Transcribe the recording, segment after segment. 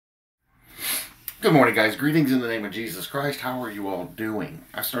Good morning, guys. Greetings in the name of Jesus Christ. How are you all doing?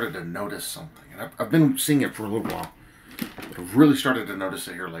 I started to notice something, and I've been seeing it for a little while, but I've really started to notice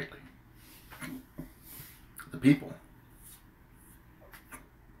it here lately. The people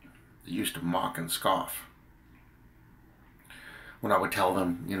that used to mock and scoff when I would tell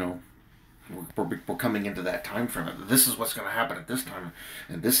them, we're coming into that time frame. This is what's going to happen at this time,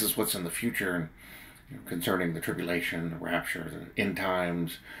 and this is what's in the future, and concerning the tribulation, the rapture, the end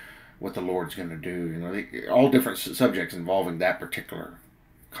times, what the Lord's going to do. All different subjects involving that particular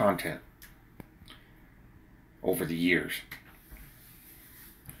content over the years.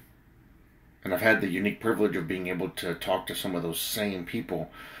 And I've had the unique privilege of being able to talk to some of those same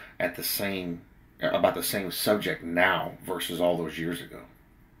people about the same subject now versus all those years ago.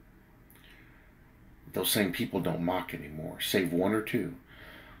 Those same people don't mock anymore, save one or two.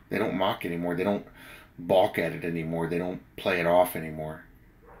 They don't mock anymore. They don't balk at it anymore. They don't play it off anymore.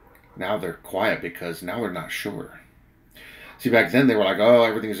 Now they're quiet because now they're not sure. See, back then they were like, oh,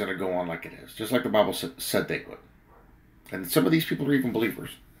 everything's going to go on like it is, just like the Bible said they would. And some of these people are even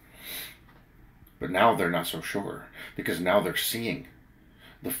believers. But now they're not so sure, because now they're seeing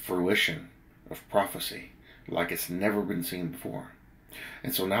the fruition of prophecy like it's never been seen before.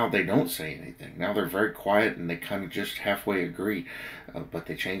 And so now they don't say anything. Now they're very quiet and they kind of just halfway agree, but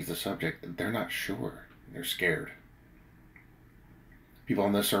they change the subject. They're not sure. They're scared. People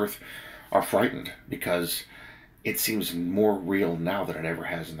on this earth are frightened because it seems more real now than it ever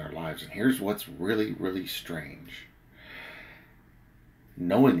has in their lives. And here's what's really, really strange.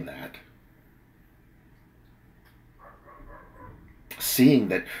 Knowing that, seeing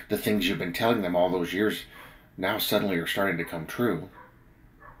that the things you've been telling them all those years now suddenly are starting to come true,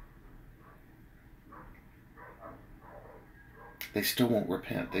 they still won't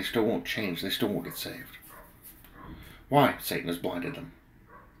repent. They still won't change. They still won't get saved. Why? Satan has blinded them.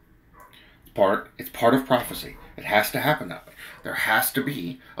 It's part of prophecy. It has to happen that way. There has to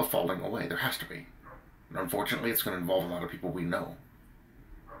be a falling away. There has to be. And unfortunately, it's going to involve a lot of people we know.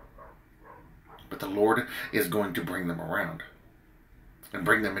 But the Lord is going to bring them around and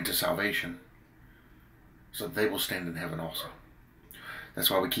bring them into salvation so that they will stand in heaven also.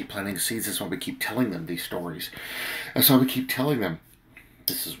 That's why we keep planting seeds. That's why we keep telling them these stories. That's why we keep telling them,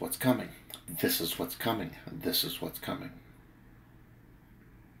 this is what's coming. This is what's coming. This is what's coming.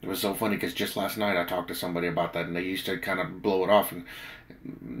 It was so funny because just last night I talked to somebody about that, and they used to kind of blow it off, and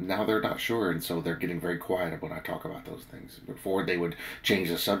now they're not sure, and so they're getting very quiet when I talk about those things. Before they would change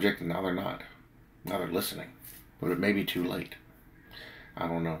the subject, and now they're not. Now they're listening. But it may be too late. I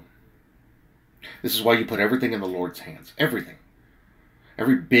don't know. This is why you put everything in the Lord's hands. Everything.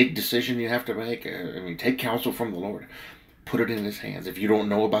 Every big decision you have to make, take counsel from the Lord. Put it in His hands. If you don't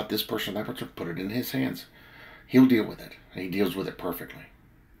know about this person, that person, put it in His hands. He'll deal with it. And He deals with it perfectly.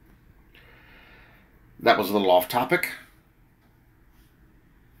 That was a little off topic.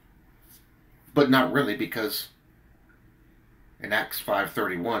 But not really, because in Acts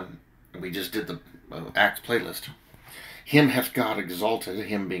 5:31, we just did the Acts playlist. Him hath God exalted,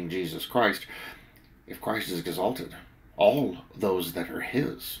 Him being Jesus Christ. If Christ is exalted, all those that are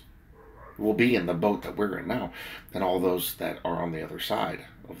His will be in the boat that we're in now, and all those that are on the other side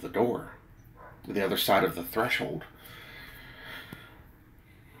of the door, the other side of the threshold,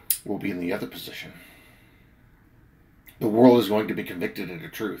 will be in the other position. The world is going to be convicted into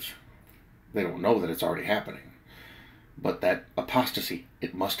truth. They don't know that it's already happening. But that apostasy,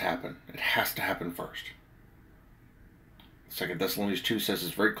 it must happen. It has to happen first. 2 Thessalonians 2 says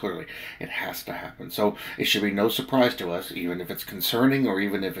this very clearly. It has to happen. So it should be no surprise to us, even if it's concerning or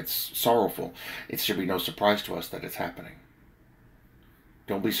even if it's sorrowful. It should be no surprise to us that it's happening.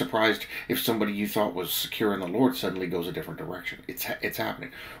 Don't be surprised if somebody you thought was secure in the Lord suddenly goes a different direction. It's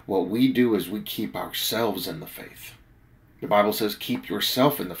happening. What we do is we keep ourselves in the faith. The Bible says keep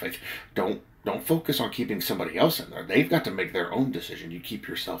yourself in the faith. Don't focus on keeping somebody else in there. They've got to make their own decision. You keep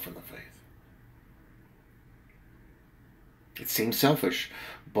yourself in the faith. It seems selfish,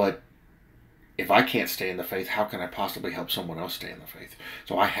 but if I can't stay in the faith, how can I possibly help someone else stay in the faith?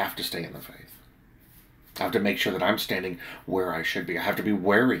 So I have to stay in the faith. I have to make sure that I'm standing where I should be. I have to be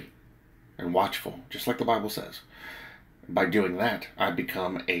wary and watchful, just like the Bible says. By doing that, I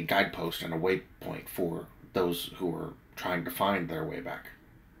become a guidepost and a waypoint for those who are trying to find their way back.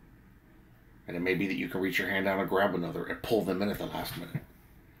 And it may be that you can reach your hand down and grab another and pull them in at the last minute.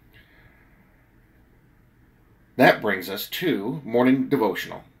 That brings us to morning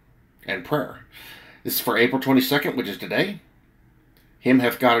devotional and prayer. This is for April 22nd, which is today. Him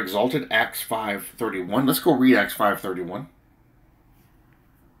hath God exalted, Acts 5:31. Let's go read Acts 5:31.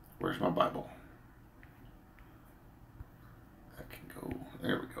 Where's my Bible? I can go,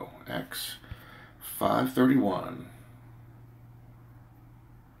 there we go. Acts 5:31.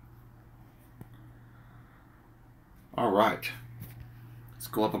 All right. Let's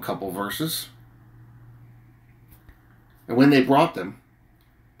go up a couple verses. And when they brought them,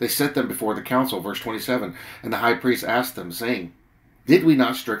 they set them before the council, verse 27. And the high priest asked them, saying, Did we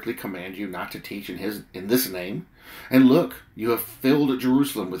not strictly command you not to teach in this name? And look, you have filled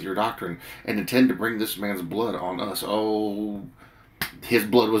Jerusalem with your doctrine, and intend to bring this man's blood on us. Oh, his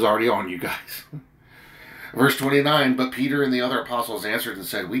blood was already on you guys. Verse 29, But Peter and the other apostles answered and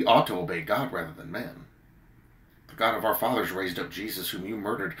said, We ought to obey God rather than men. The God of our fathers raised up Jesus, whom you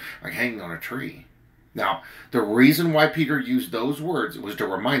murdered by hanging on a tree. Now, the reason why Peter used those words was to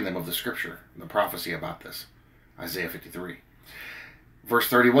remind them of the scripture, the prophecy about this. Isaiah 53. Verse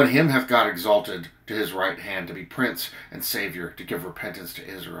 31, Him hath God exalted to his right hand to be prince and savior, to give repentance to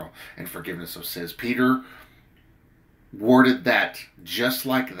Israel and forgiveness of sins. Peter worded that just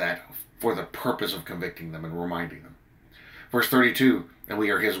like that for the purpose of convicting them and reminding them. Verse 32, And we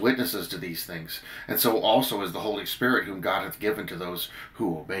are his witnesses to these things, and so also is the Holy Spirit, whom God hath given to those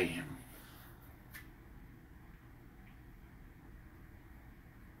who obey him.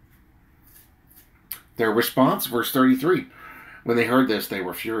 Their response, verse 33, When they heard this, they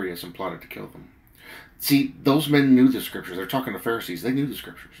were furious and plotted to kill them. See, those men knew the scriptures. They're talking to Pharisees. They knew the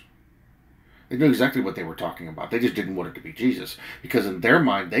scriptures. They knew exactly what they were talking about. They just didn't want it to be Jesus. Because in their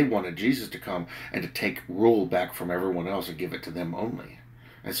mind, they wanted Jesus to come and to take rule back from everyone else and give it to them only.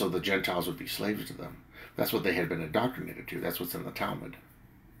 And so the Gentiles would be slaves to them. That's what they had been indoctrinated to. That's what's in the Talmud.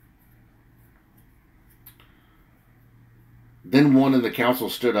 Then one in the council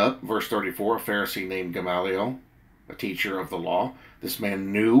stood up, verse 34, a Pharisee named Gamaliel, a teacher of the law. This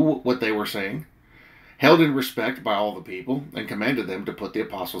man knew what they were saying, held in respect by all the people, and commanded them to put the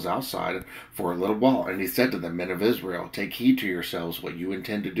apostles outside for a little while. And he said to them, Men of Israel, take heed to yourselves what you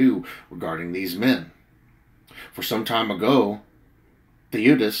intend to do regarding these men. For some time ago,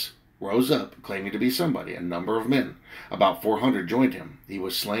 Theudas rose up, claiming to be somebody. A number of men, about 400, joined him. He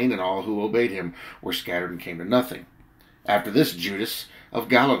was slain, and all who obeyed him were scattered and came to nothing. After this, Judas of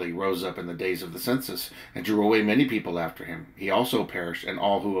Galilee rose up in the days of the census, and drew away many people after him. He also perished, and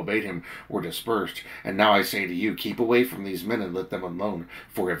all who obeyed him were dispersed. And now I say to you, keep away from these men and let them alone.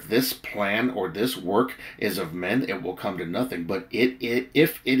 For if this plan or this work is of men, it will come to nothing. But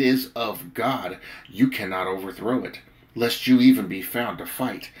if it is of God, you cannot overthrow it, lest you even be found to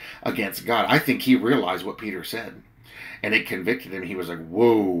fight against God. I think he realized what Peter said, and it convicted him. He was like,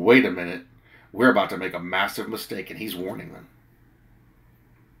 whoa, wait a minute. We're about to make a massive mistake, and he's warning them.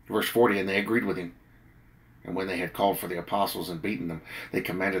 Verse 40, And they agreed with him. And when they had called for the apostles and beaten them, they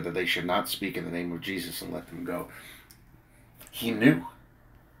commanded that they should not speak in the name of Jesus and let them go. He knew.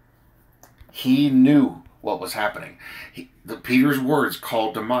 He knew what was happening. Peter's words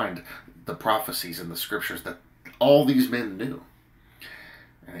called to mind the prophecies and the scriptures that all these men knew.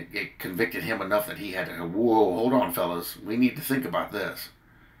 And it convicted him enough that he had to go, whoa, hold on, fellas. We need to think about this.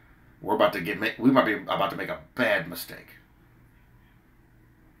 We might be about to make a bad mistake.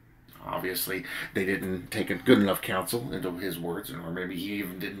 Obviously, they didn't take a good enough counsel into his words, or maybe he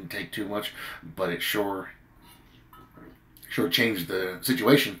even didn't take too much, but it sure changed the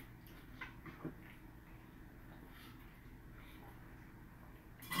situation.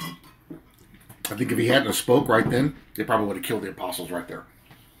 I think if he hadn't spoke right then, they probably would have killed the apostles right there.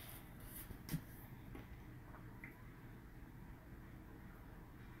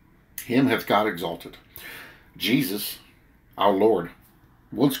 Him hath God exalted. Jesus, our Lord,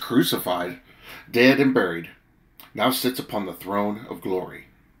 once crucified, dead and buried, now sits upon the throne of glory.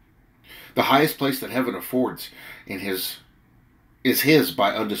 The highest place that heaven affords is his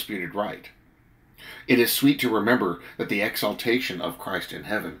by undisputed right. It is sweet to remember that the exaltation of Christ in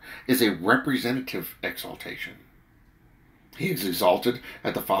heaven is a representative exaltation. He is exalted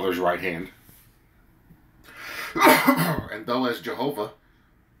at the Father's right hand. And though as Jehovah,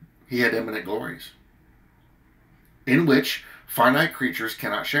 he had eminent glories, in which finite creatures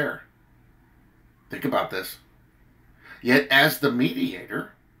cannot share. Think about this. Yet as the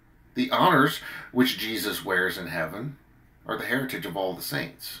mediator, the honors which Jesus wears in heaven are the heritage of all the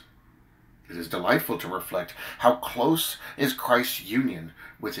saints. It is delightful to reflect how close is Christ's union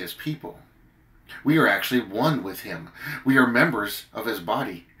with his people. We are actually one with him. We are members of his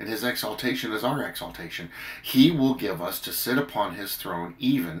body, and his exaltation is our exaltation. He will give us to sit upon his throne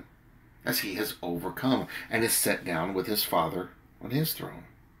even as he has overcome and is set down with his Father on his throne.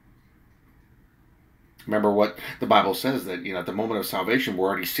 Remember what the Bible says, that at the moment of salvation, we're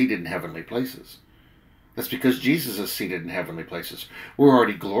already seated in heavenly places. That's because Jesus is seated in heavenly places. We're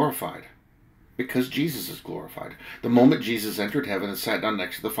already glorified because Jesus is glorified. The moment Jesus entered heaven and sat down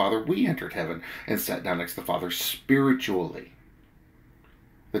next to the Father, we entered heaven and sat down next to the Father spiritually.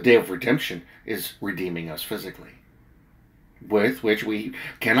 The day of redemption is redeeming us physically, with which we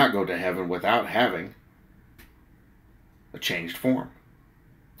cannot go to heaven without having a changed form.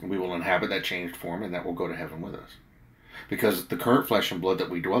 And we will inhabit that changed form, and that will go to heaven with us. Because the current flesh and blood that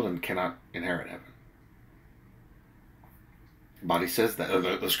we dwell in cannot inherit heaven. The body says that,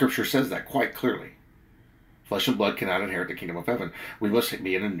 or the scripture says that quite clearly. Flesh and blood cannot inherit the kingdom of heaven. We must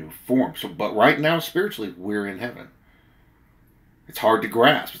be in a new form. But right now, spiritually, we're in heaven. It's hard to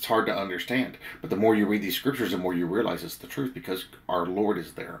grasp. It's hard to understand. But the more you read these scriptures, the more you realize it's the truth, because our Lord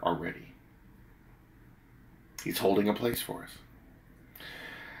is there already. He's holding a place for us.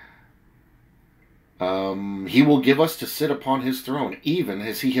 He will give us to sit upon his throne, even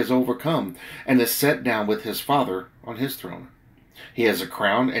as he has overcome and is set down with his Father on his throne. He has a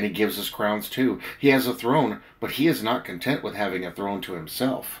crown, and he gives us crowns too. He has a throne, but he is not content with having a throne to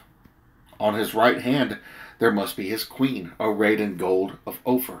himself. On his right hand there must be his queen, arrayed in gold of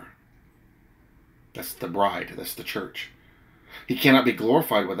Ophir. That's the bride. That's the church. He cannot be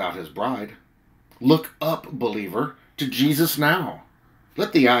glorified without his bride. Look up, believer, to Jesus now.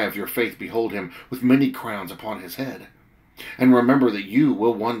 Let the eye of your faith behold him with many crowns upon his head. And remember that you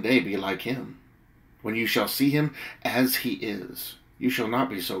will one day be like him. When you shall see him as he is, you shall not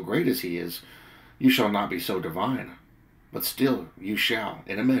be so great as he is. You shall not be so divine. But still you shall,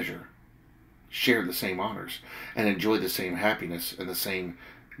 in a measure, share the same honors and enjoy the same happiness and the same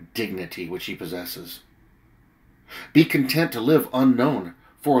dignity which he possesses. Be content to live unknown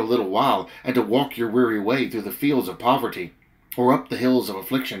for a little while, and to walk your weary way through the fields of poverty, or up the hills of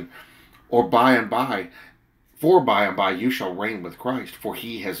affliction, or by and by you shall reign with Christ, for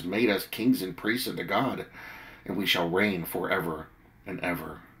he has made us kings and priests unto God, and we shall reign forever and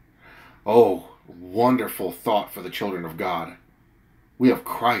ever. Oh, wonderful thought for the children of God. We have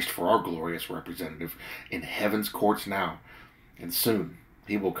Christ for our glorious representative in heaven's courts now, and soon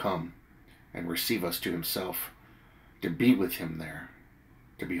he will come and receive us to himself, to be with him there,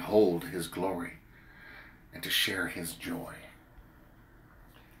 to behold his glory, and to share his joy.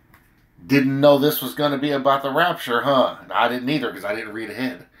 Didn't know this was going to be about the rapture, huh? I didn't either, because I didn't read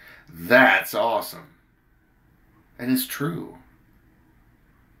ahead. That's awesome. And it's true.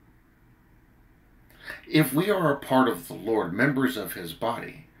 If we are a part of the Lord, members of his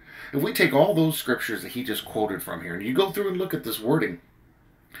body, if we take all those scriptures that he just quoted from here, and you go through and look at this wording,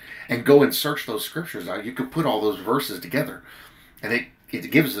 and go and search those scriptures out, you could put all those verses together, and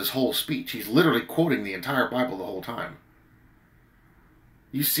it gives this whole speech. He's literally quoting the entire Bible the whole time.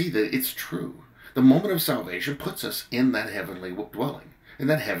 You see that it's true. The moment of salvation puts us in that heavenly dwelling, in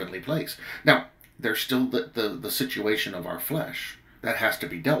that heavenly place. Now, there's still the situation of our flesh that has to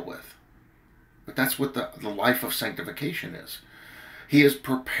be dealt with. But that's what the life of sanctification is. He is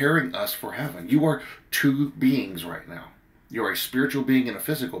preparing us for heaven. You are two beings right now. You are a spiritual being and a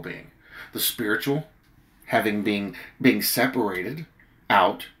physical being. The spiritual, being separated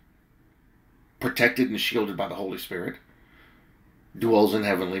out, protected and shielded by the Holy Spirit, dwells in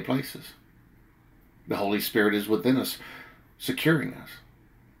heavenly places. The Holy Spirit is within us, securing us.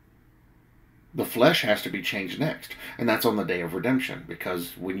 The flesh has to be changed next, and that's on the day of redemption,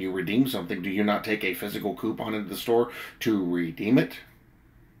 because when you redeem something, do you not take a physical coupon into the store to redeem it?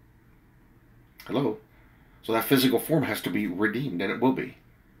 Hello? So that physical form has to be redeemed, and it will be.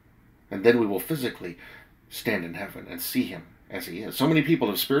 And then we will physically stand in heaven and see him as he is. So many people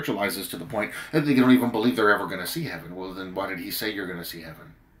have spiritualized this to the point that they don't even believe they're ever going to see heaven. Well, then why did he say you're going to see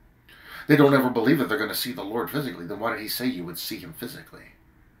heaven? They don't ever believe that they're going to see the Lord physically. Then why did he say you would see him physically?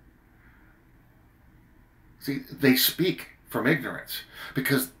 See, they speak from ignorance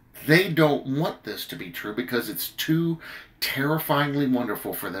because they don't want this to be true, because it's too terrifyingly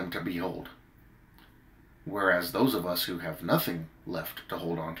wonderful for them to behold. Whereas those of us who have nothing left to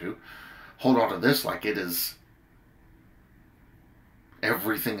hold on to this like it is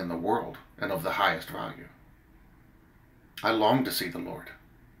everything in the world and of the highest value. I long to see the Lord.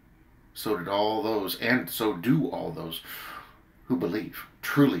 So did all those, and so do all those who believe,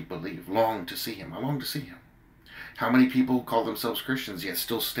 truly believe, long to see him. I long to see him. How many people call themselves Christians yet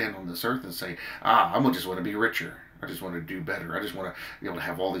still stand on this earth and say, I just want to be richer. I just want to do better. I just want to be able to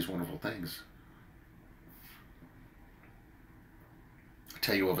have all these wonderful things. I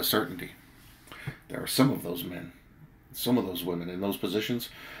tell you of a certainty, there are some of those men, some of those women in those positions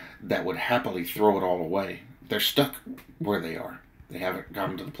that would happily throw it all away. They're stuck where they are. They haven't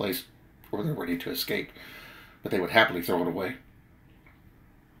gotten to the place where they're ready to escape, but they would happily throw it away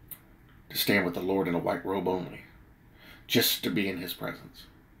to stand with the Lord in a white robe only, just to be in his presence.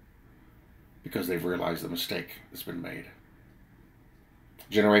 because they've realized the mistake that's been made.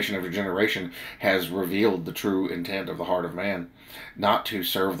 Generation after generation has revealed the true intent of the heart of man, not to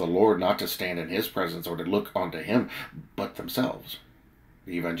serve the Lord, not to stand in his presence or to look unto him, but themselves.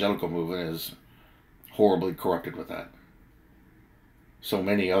 The evangelical movement is horribly corrupted with that. So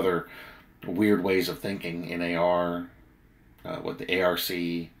many other weird ways of thinking, NAR, with the ARC,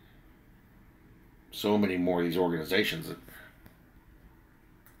 so many more of these organizations that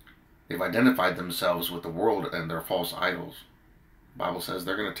they've identified themselves with the world and their false idols. The Bible says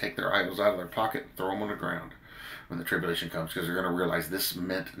they're going to take their idols out of their pocket and throw them on the ground when the tribulation comes, because they're going to realize this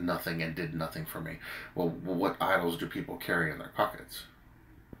meant nothing and did nothing for me. Well, what idols do people carry in their pockets?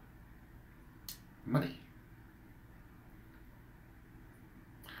 Money.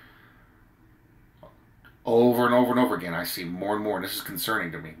 Over and over and over again, I see more and more, and this is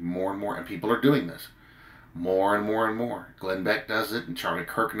concerning to me, more and more, and people are doing this. More and more and more. Glenn Beck does it, and Charlie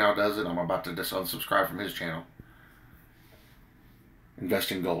Kirk now does it. I'm about to unsubscribe from his channel.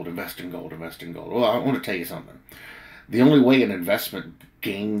 Invest in gold, invest in gold, invest in gold. Well, I want to tell you something. The only way an investment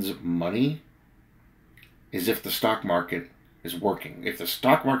gains money is if the stock market is working. If the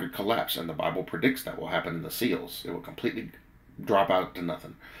stock market collapses, and the Bible predicts that will happen in the seals, it will completely drop out to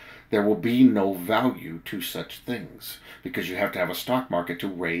nothing. There will be no value to such things because you have to have a stock market to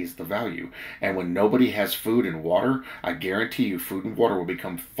raise the value. And when nobody has food and water, I guarantee you food and water will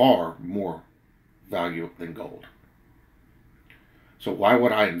become far more value than gold. So why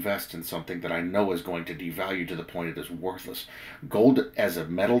would I invest in something that I know is going to devalue to the point it is worthless? Gold as a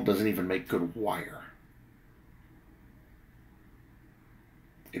metal doesn't even make good wire.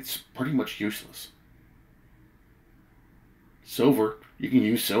 It's pretty much useless. Silver, you can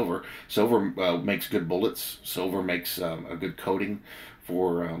use silver. Silver makes good bullets. Silver makes a good coating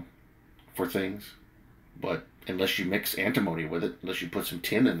for things. But unless you mix antimony with it, unless you put some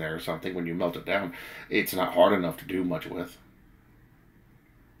tin in there or something when you melt it down, it's not hard enough to do much with.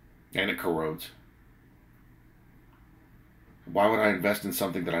 And it corrodes. Why would I invest in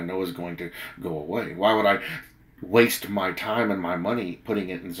something that I know is going to go away? Why would I waste my time and my money putting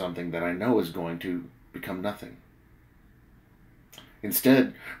it in something that I know is going to become nothing?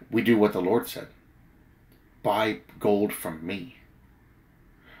 Instead, we do what the Lord said. Buy gold from me.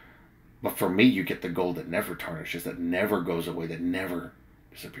 But from me, you get the gold that never tarnishes, that never goes away, that never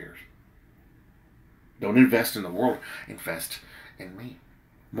disappears. Don't invest in the world. Invest in me.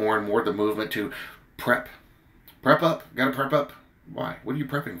 More and more the movement to prep. Prep up. Got to prep up. Why? What are you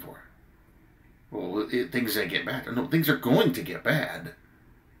prepping for? Well, things ain't get bad. No, things are going to get bad.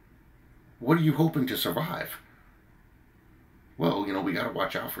 What are you hoping to survive? Well, we got to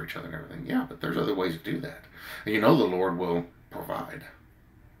watch out for each other and everything. Yeah, but there's other ways to do that. And the Lord will provide.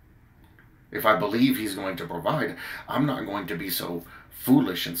 If I believe he's going to provide, I'm not going to be so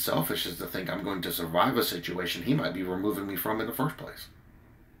foolish and selfish as to think I'm going to survive a situation he might be removing me from in the first place.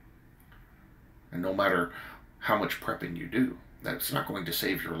 And no matter how much prepping you do, that's not going to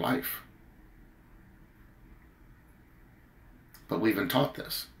save your life. But we've been taught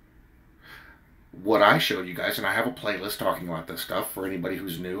this. What I showed you guys, and I have a playlist talking about this stuff for anybody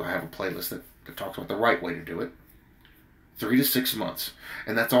who's new. I have a playlist that talks about the right way to do it. 3 to 6 months.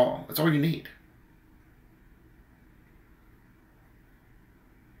 And that's all. That's all you need.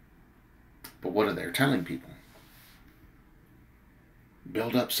 But what are they telling people?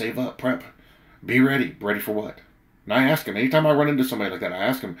 Build up, save up, prep. Be ready. Ready for what? And I ask them, anytime I run into somebody like that, I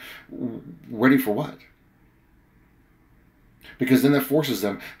ask them, ready for what? Because then that forces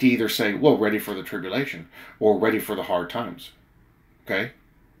them to either say, well, ready for the tribulation, or ready for the hard times. Okay?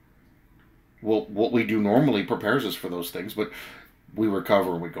 Well, what we do normally prepares us for those things, but we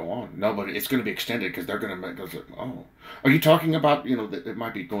recover and we go on. No, but it's going to be extended because they're going to make us, oh. Are you talking about, that it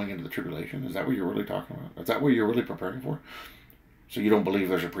might be going into the tribulation? Is that what you're really talking about? Is that what you're really preparing for? So you don't believe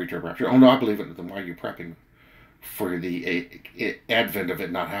there's a pre-trib rapture? Oh, no, I believe it. Then why are you prepping for the advent of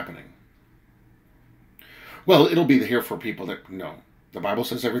it not happening? Well, it'll be here for people that, no. The Bible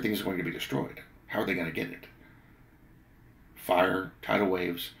says everything is going to be destroyed. How are they going to get it? Fire, tidal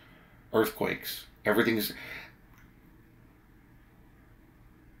waves, earthquakes, everything's...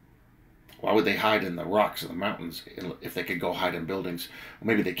 Why would they hide in the rocks of the mountains if they could go hide in buildings? Well,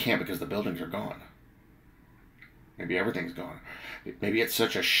 maybe they can't because the buildings are gone. Maybe everything's gone. Maybe it's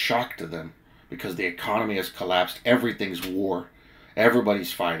such a shock to them because the economy has collapsed. Everything's war.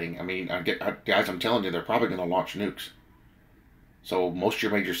 Everybody's fighting. I mean, guys, I'm telling you, they're probably going to launch nukes. So most of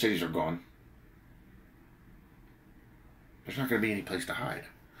your major cities are gone. There's not going to be any place to hide.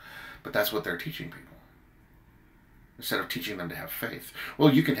 But that's what they're teaching people. Instead of teaching them to have faith.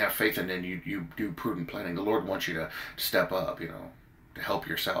 Well, you can have faith and then you do prudent planning. The Lord wants you to step up, to help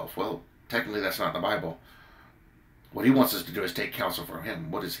yourself. Well, technically that's not in the Bible. What he wants us to do is take counsel from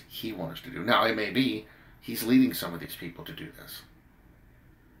him. What does he want us to do? Now, it may be he's leading some of these people to do this.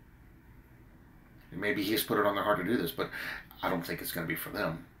 Maybe he's put it on their heart to do this, but I don't think it's going to be for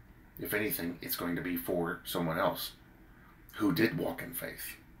them. If anything, it's going to be for someone else who did walk in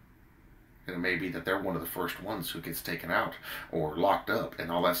faith. And it may be that they're one of the first ones who gets taken out or locked up,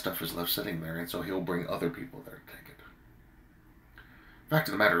 and all that stuff is left sitting there, and so he'll bring other people there to take it. Fact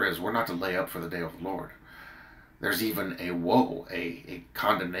of the matter is, we're not to lay up for the day of the Lord. There's even a woe, a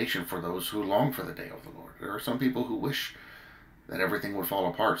condemnation for those who long for the day of the Lord. There are some people who wish that everything would fall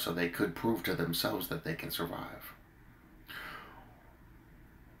apart so they could prove to themselves that they can survive.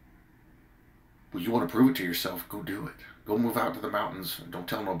 Well, you want to prove it to yourself, go do it. Go move out to the mountains, don't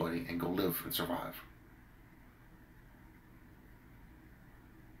tell nobody, and go live and survive.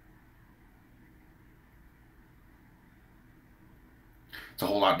 It's a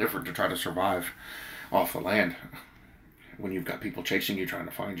whole lot different to try to survive off the land when you've got people chasing you, trying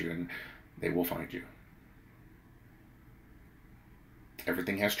to find you, and they will find you.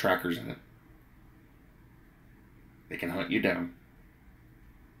 Everything has trackers in it. They can hunt you down.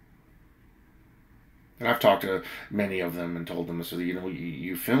 And I've talked to many of them and told them, I said, you know,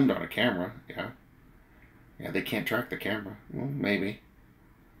 you filmed on a camera. Yeah. Yeah, they can't track the camera. Well, maybe.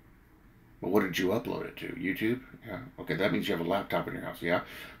 But what did you upload it to? YouTube? Yeah. Okay, that means you have a laptop in your house. Yeah.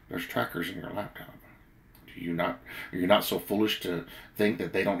 There's trackers in your laptop. You're not so foolish to think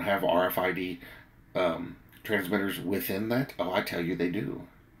that they don't have RFID transmitters within that? Oh, I tell you they do.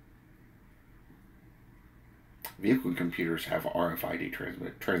 Vehicle computers have RFID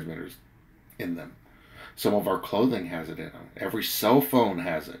transmitters in them. Some of our clothing has it in them. Every cell phone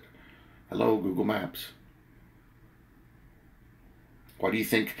has it. Hello, Google Maps. Why do you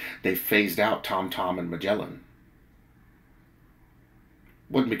think they phased out TomTom and Magellan?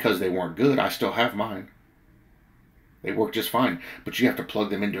 Wasn't because they weren't good. I still have mine. They work just fine. But you have to plug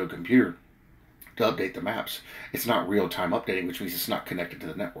them into a computer to update the maps. It's not real-time updating, which means it's not connected to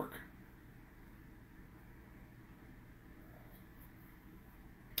the network.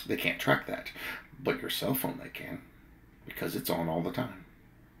 They can't track that. But your cell phone they can, because it's on all the time.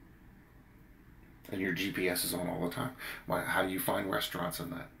 And your GPS is on all the time. Why? How do you find restaurants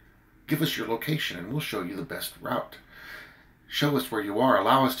in that? Give us your location and we'll show you the best route. Show us where you are.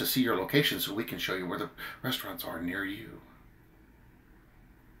 Allow us to see your location so we can show you where the restaurants are near you.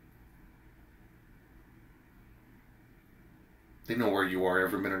 They know where you are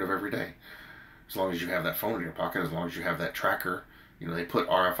every minute of every day. As long as you have that phone in your pocket, as long as you have that tracker. You know, they put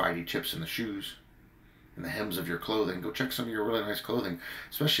RFID chips in the shoes, in the hems of your clothing. Go check some of your really nice clothing,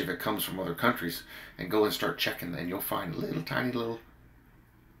 especially if it comes from other countries, and go and start checking, and you'll find a tiny little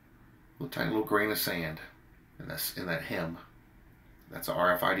grain of sand in that hem. That's a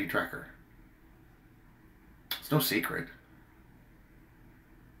RFID tracker. It's no secret.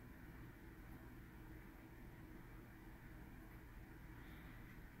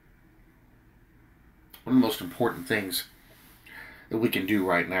 One of the most important things that we can do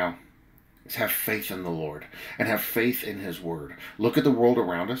right now is have faith in the Lord and have faith in His Word. Look at the world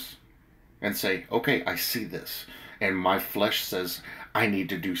around us and say, okay, I see this, and my flesh says I need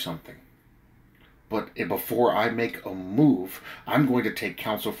to do something. But before I make a move, I'm going to take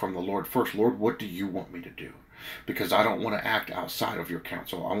counsel from the Lord first. Lord, what do you want me to do? Because I don't want to act outside of your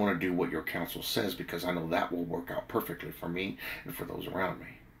counsel. I want to do what your counsel says, because I know that will work out perfectly for me and for those around me.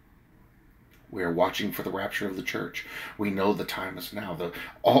 We are watching for the rapture of the church. We know the time is now.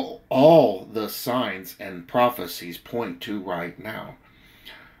 All the signs and prophecies point to right now.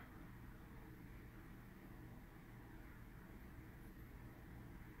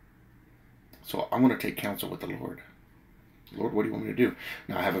 So I'm going to take counsel with the Lord. Lord, what do you want me to do?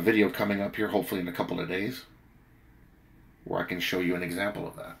 Now I have a video coming up here, hopefully in a couple of days, where I can show you an example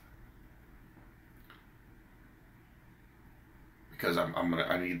of that. Because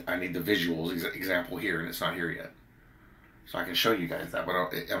I need the visuals example here, and it's not here yet. So I can show you guys that. But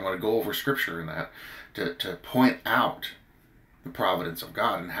I'm going to go over scripture in that to point out the providence of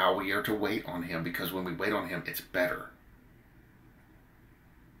God and how we are to wait on Him, because when we wait on Him, it's better.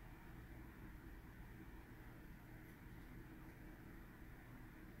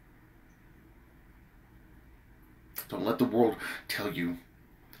 Don't let the world tell you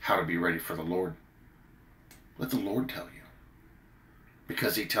how to be ready for the Lord. Let the Lord tell you.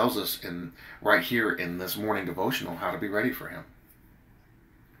 Because He tells us right here in this morning devotional how to be ready for Him.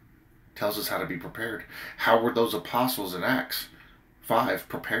 Tells us how to be prepared. How were those apostles in Acts 5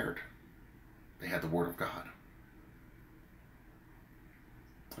 prepared? They had the Word of God.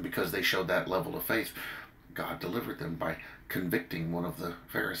 And because they showed that level of faith, God delivered them by convicting one of the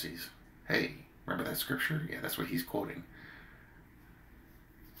Pharisees. Hey, remember that scripture? Yeah, that's what he's quoting.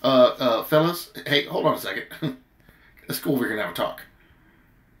 Fellas, hey, hold on a second. Let's go over here and have a talk.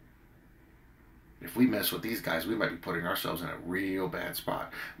 If we mess with these guys, we might be putting ourselves in a real bad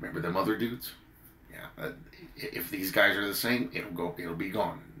spot. Remember them other dudes? Yeah. If these guys are the same, it'll be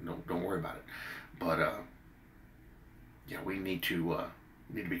gone. No, don't worry about it. But yeah, we need to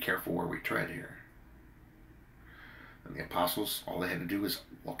be careful where we tread here. And the apostles, all they had to do is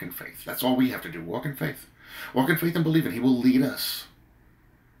walk in faith. That's all we have to do. Walk in faith. Walk in faith and believe it. He will lead us.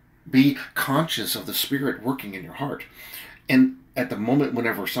 Be conscious of the Spirit working in your heart. And at the moment,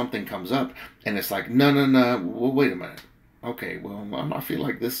 whenever something comes up, and it's like, no, well, wait a minute. Okay, well, I feel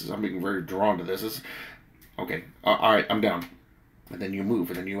like I'm being very drawn to this. Okay, all right, I'm down. And then you move,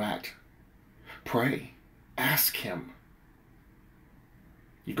 and then you act. Pray. Ask Him.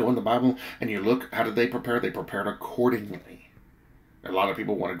 You go in the Bible, and you look, how did they prepare? They prepared accordingly. A lot of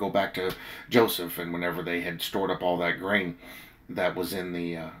people want to go back to Joseph, and whenever they had stored up all that grain that was in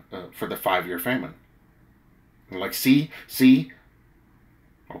the for the 5-year famine. And like, see?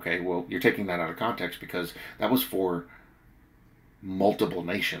 Okay, well, you're taking that out of context because that was for multiple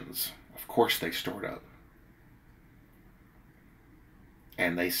nations. Of course they stored up.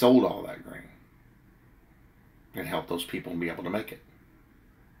 And they sold all that grain and helped those people be able to make it.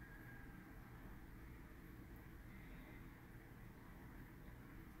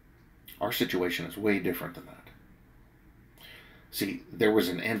 Our situation is way different than that. See, there was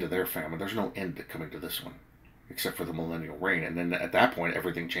an end to their famine. There's no end to coming to this one, except for the millennial reign. And then at that point,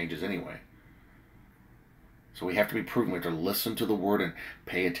 everything changes anyway. So we have to be prudent. We have to listen to the Word and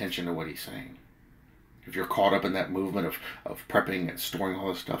pay attention to what He's saying. If you're caught up in that movement of prepping and storing all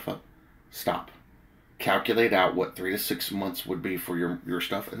this stuff up, stop. Calculate out what 3 to 6 months would be for your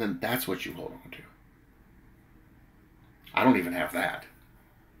stuff, and then that's what you hold on to. I don't even have that.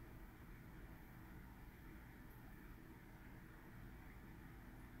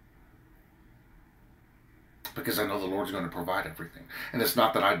 Because I know the Lord's going to provide everything. And it's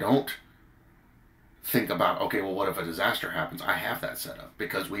not that I don't think about, okay, well, what if a disaster happens? I have that set up.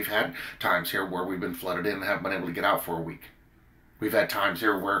 Because we've had times here where we've been flooded in and haven't been able to get out for a week. We've had times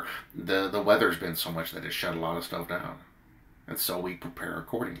here where the weather's been so much that it's shut a lot of stuff down. And so we prepare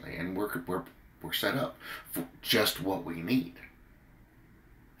accordingly. And we're set up for just what we need.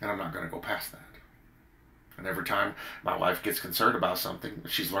 And I'm not going to go past that. And every time my wife gets concerned about something,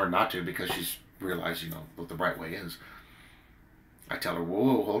 she's learned not to because she's realize, what the right way is. I tell her,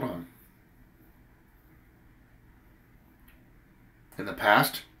 whoa, hold on. In the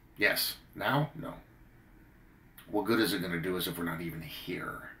past, yes. Now, no. What good is it going to do us if we're not even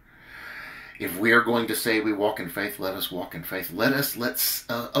here? If we are going to say we walk in faith, let us walk in faith. Let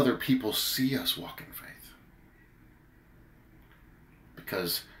other people see us walk in faith.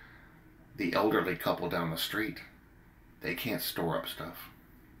 Because the elderly couple down the street, they can't store up stuff.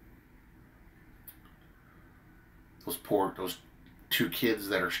 Those 2 kids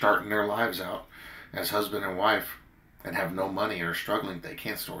that are starting their lives out as husband and wife and have no money and are struggling, they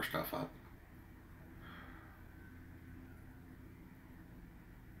can't store stuff up.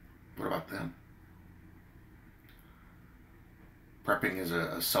 What about them? Prepping is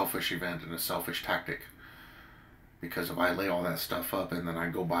a selfish event and a selfish tactic. Because if I lay all that stuff up and then I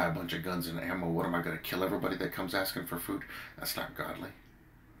go buy a bunch of guns and ammo, what am I going to kill everybody that comes asking for food? That's not godly.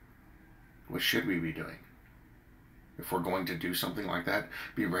 What should we be doing? If we're going to do something like that,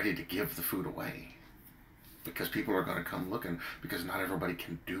 be ready to give the food away. Because people are going to come looking, because not everybody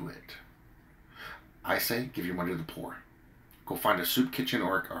can do it. I say, give your money to the poor. Go find a soup kitchen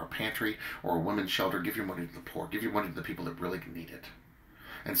or a pantry or a women's shelter. Give your money to the poor. Give your money to the people that really need it.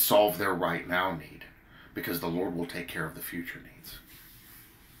 And solve their right now need. Because the Lord will take care of the future needs.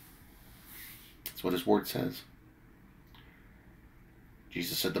 That's what His Word says.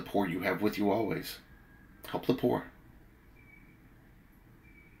 Jesus said, the poor you have with you always. Help the poor.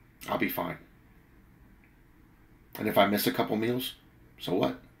 I'll be fine. And if I miss a couple meals, so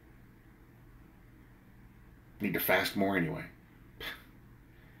what? Need to fast more anyway.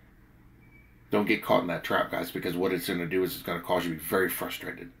 Don't get caught in that trap, guys, because what it's going to do is it's going to cause you to be very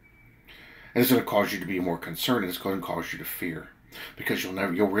frustrated. And it's going to cause you to be more concerned, and it's going to cause you to fear. Because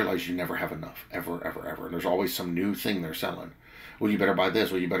you'll realize you never have enough. Ever, ever, ever. And there's always some new thing they're selling. Well, you better buy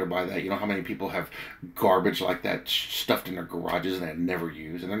this. Well, you better buy that. You know how many people have garbage like that stuffed in their garages and they never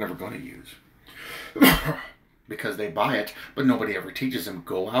use, and they're never going to use. Because they buy it, but nobody ever teaches them,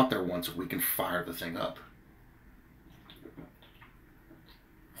 go out there once a week and fire the thing up.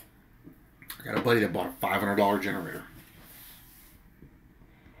 I got a buddy that bought a $500 generator.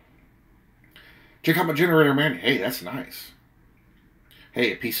 Check out my generator, man. Hey, that's nice.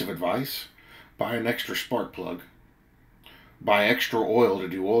 Hey, a piece of advice: buy an extra spark plug, buy extra oil to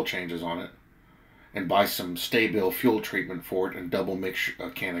do oil changes on it, and buy some Sta-Bil fuel treatment for it, and double mix a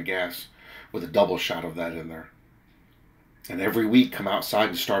can of gas with a double shot of that in there. And every week come outside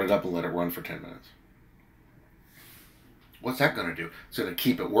and start it up and let it run for 10 minutes. What's that going to do? It's going to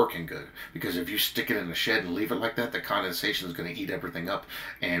keep it working good. Because if you stick it in the shed and leave it like that, the condensation is going to eat everything up.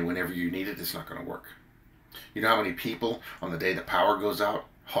 And whenever you need it, it's not going to work. You know how many people on the day the power goes out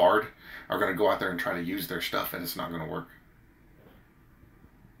hard are going to go out there and try to use their stuff, and it's not going to work?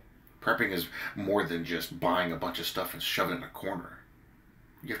 Prepping is more than just buying a bunch of stuff and shoving it in a corner.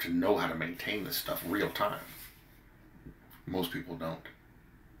 You have to know how to maintain this stuff real time. Most people don't.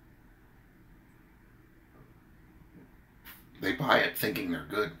 They buy it thinking they're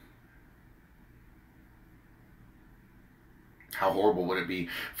good. How horrible would it be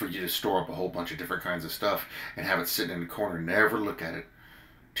for you to store up a whole bunch of different kinds of stuff and have it sitting in the corner, never look at it?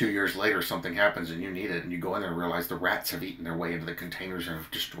 2 years later, something happens and you need it, and you go in there and realize the rats have eaten their way into the containers and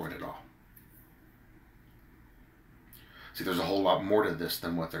have destroyed it all. See, there's a whole lot more to this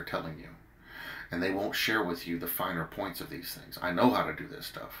than what they're telling you. And they won't share with you the finer points of these things. I know how to do this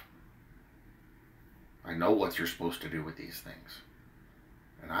stuff. I know what you're supposed to do with these things.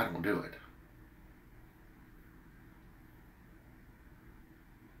 And I don't do it.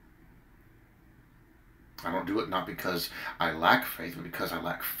 I don't do it not because I lack faith, but because I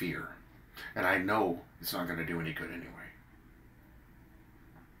lack fear. And I know it's not going to do any good anyway.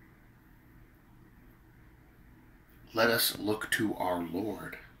 Let us look to our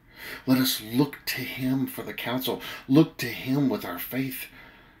Lord. Let us look to Him for the counsel. Look to Him with our faith,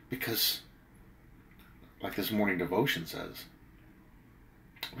 because, like this morning devotion says,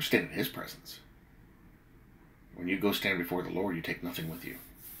 we're standing in His presence. When you go stand before the Lord, you take nothing with you.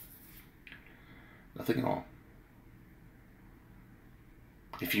 Nothing at all.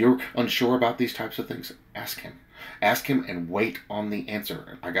 If you're unsure about these types of things, ask Him. Ask Him and wait on the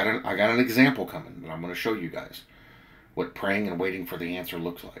answer. I got an example coming that I'm going to show you guys what praying and waiting for the answer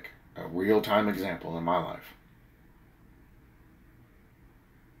looks like. A real-time example in my life.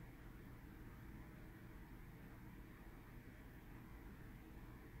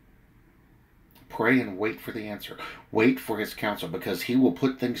 Pray and wait for the answer. Wait for His counsel, because He will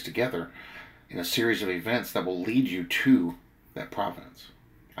put things together in a series of events that will lead you to that providence.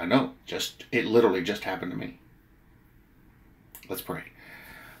 I know, it literally just happened to me. Let's pray.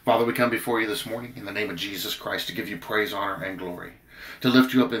 Father, we come before you this morning in the name of Jesus Christ to give you praise, honor, and glory, to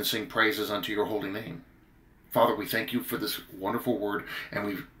lift you up and sing praises unto your holy name. Father, we thank you for this wonderful word, and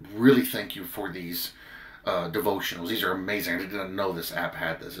we really thank you for these devotionals. These are amazing. I didn't know this app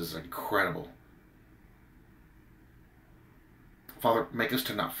had this. This is incredible. Father, make us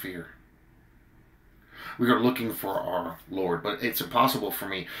to not fear. We are looking for our Lord, but it's impossible for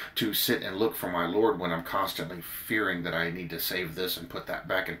me to sit and look for my Lord when I'm constantly fearing that I need to save this and put that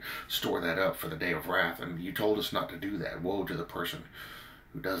back and store that up for the day of wrath. And you told us not to do that. Woe to the person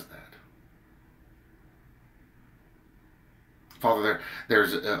who does that. Father,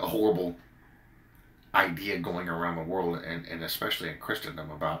 there's a horrible idea going around the world, and especially in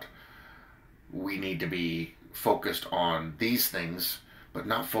Christendom, about we need to be focused on these things, but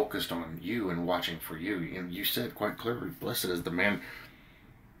not focused on you and watching for you. And you said quite clearly, blessed is the man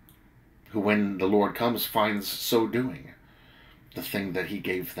who, when the Lord comes, finds so doing the thing that He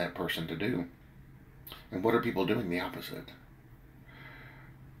gave that person to do. And what are people doing? The opposite.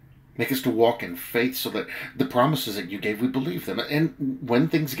 Make us to walk in faith so that the promises that you gave, we believe them. And when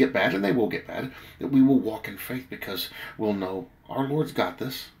things get bad, and they will get bad, that we will walk in faith, because we'll know our Lord's got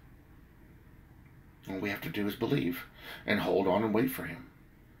this. All we have to do is believe and hold on and wait for Him.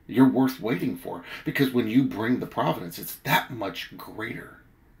 You're worth waiting for, because when you bring the providence, it's that much greater.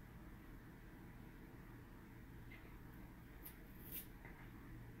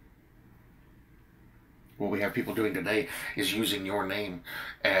 What we have people doing today is using your name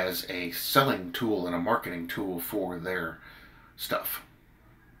as a selling tool and a marketing tool for their stuff.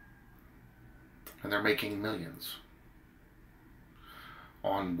 And they're making millions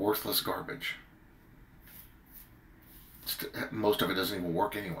on worthless garbage. Most of it doesn't even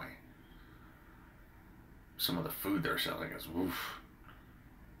work anyway. Some of the food they're selling is woof.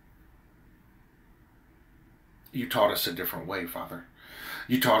 You taught us a different way, Father.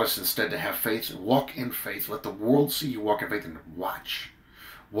 You taught us instead to have faith and walk in faith. Let the world see you walk in faith, and watch.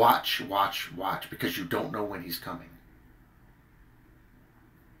 Watch, watch, watch, because you don't know when He's coming.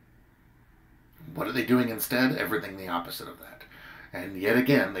 What are they doing instead? Everything the opposite of that. And yet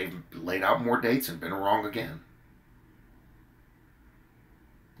again, they've laid out more dates and been wrong again.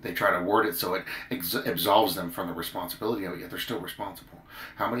 They try to word it so it absolves them from the responsibility of it, yet they're still responsible.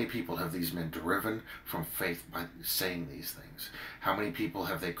 How many people have these men driven from faith by saying these things? How many people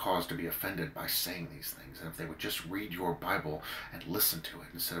have they caused to be offended by saying these things? And if they would just read your Bible and listen to it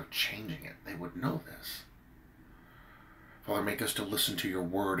instead of changing it, they would know this. Father, make us to listen to your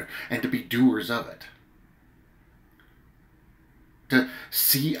word and to be doers of it. To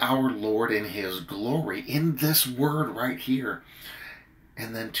see our Lord in his glory in this word right here.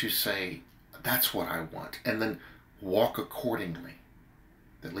 And then to say, that's what I want. And then walk accordingly.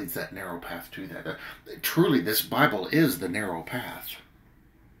 That leads that narrow path to that. Truly, this Bible is the narrow path.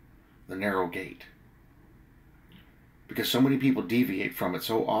 The narrow gate. Because so many people deviate from it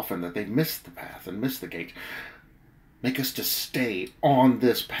so often that they miss the path and miss the gate. Make us to stay on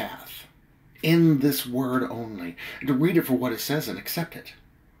this path. In this word only. And to read it for what it says and accept it.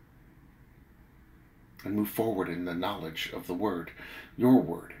 And move forward in the knowledge of the word,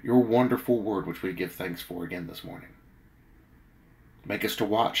 your wonderful word, which we give thanks for again this morning. Make us to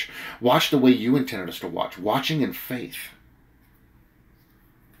watch the way you intended us to watch, watching in faith,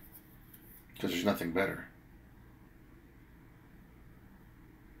 because there's nothing better.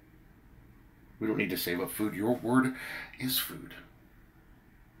 We don't need to save up food. Your word is food.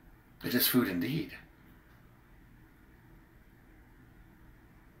 It is food indeed.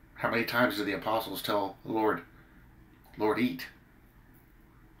 How many times did the apostles tell the Lord, Lord, eat.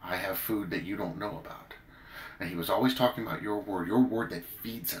 I have food that you don't know about. And he was always talking about your word that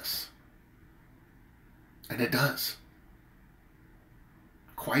feeds us. And it does.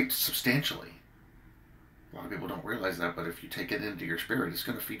 Quite substantially. A lot of people don't realize that, but if you take it into your spirit, it's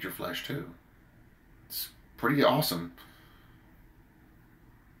going to feed your flesh too. It's pretty awesome.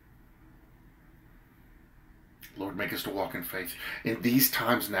 Lord, make us to walk in faith. In these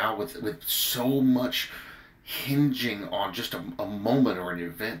times now, with so much hinging on just a moment or an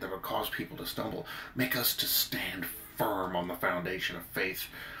event that would cause people to stumble, make us to stand firm on the foundation of faith,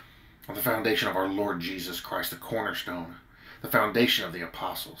 on the foundation of our Lord Jesus Christ, the cornerstone, the foundation of the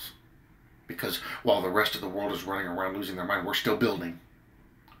apostles. Because while the rest of the world is running around losing their mind, we're still building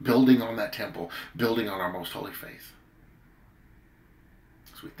on that temple, building on our most holy faith.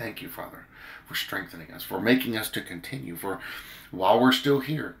 So we thank you, Father, for strengthening us, for making us to continue, for while we're still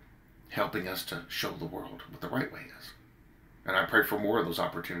here, helping us to show the world what the right way is. And I pray for more of those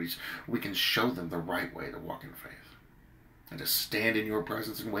opportunities. We can show them the right way to walk in faith, and to stand in your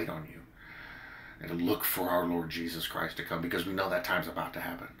presence and wait on you, and to look for our Lord Jesus Christ to come, because we know that time's about to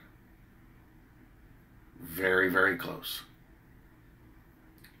happen. Very, very close.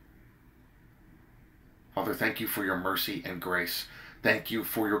 Father, thank you for your mercy and grace. Thank you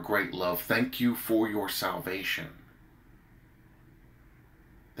for your great love. Thank you for your salvation.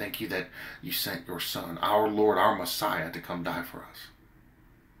 Thank you that you sent your Son, our Lord, our Messiah, to come die for us.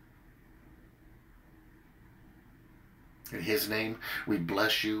 In his name, we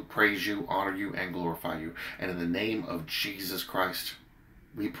bless you, praise you, honor you, and glorify you. And in the name of Jesus Christ,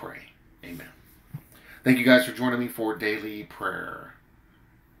 we pray. Amen. Thank you guys for joining me for daily prayer.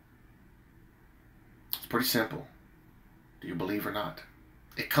 It's pretty simple. Do you believe or not?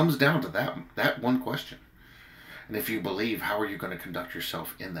 It comes down to that one question. And if you believe, how are you going to conduct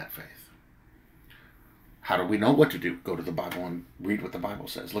yourself in that faith? How do we know what to do? Go to the Bible and read what the Bible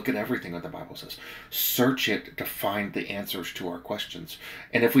says. Look at everything that the Bible says. Search it to find the answers to our questions.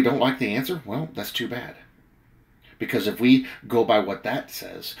 And if we don't like the answer, well, that's too bad. Because if we go by what that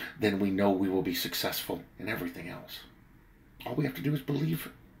says, then we know we will be successful in everything else. All we have to do is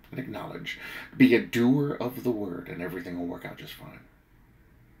believe and acknowledge. Be a doer of the word, and everything will work out just fine.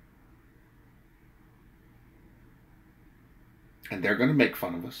 And they're going to make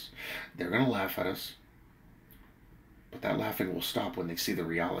fun of us. They're going to laugh at us. But that laughing will stop when they see the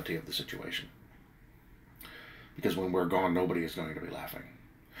reality of the situation. Because when we're gone, nobody is going to be laughing.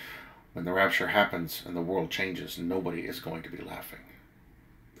 When the rapture happens and the world changes, nobody is going to be laughing.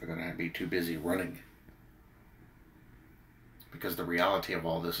 They're going to be too busy running. Because the reality of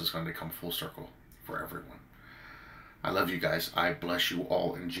all this is going to come full circle for everyone. I love you guys. I bless you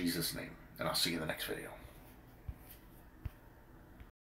all in Jesus' name. And I'll see you in the next video.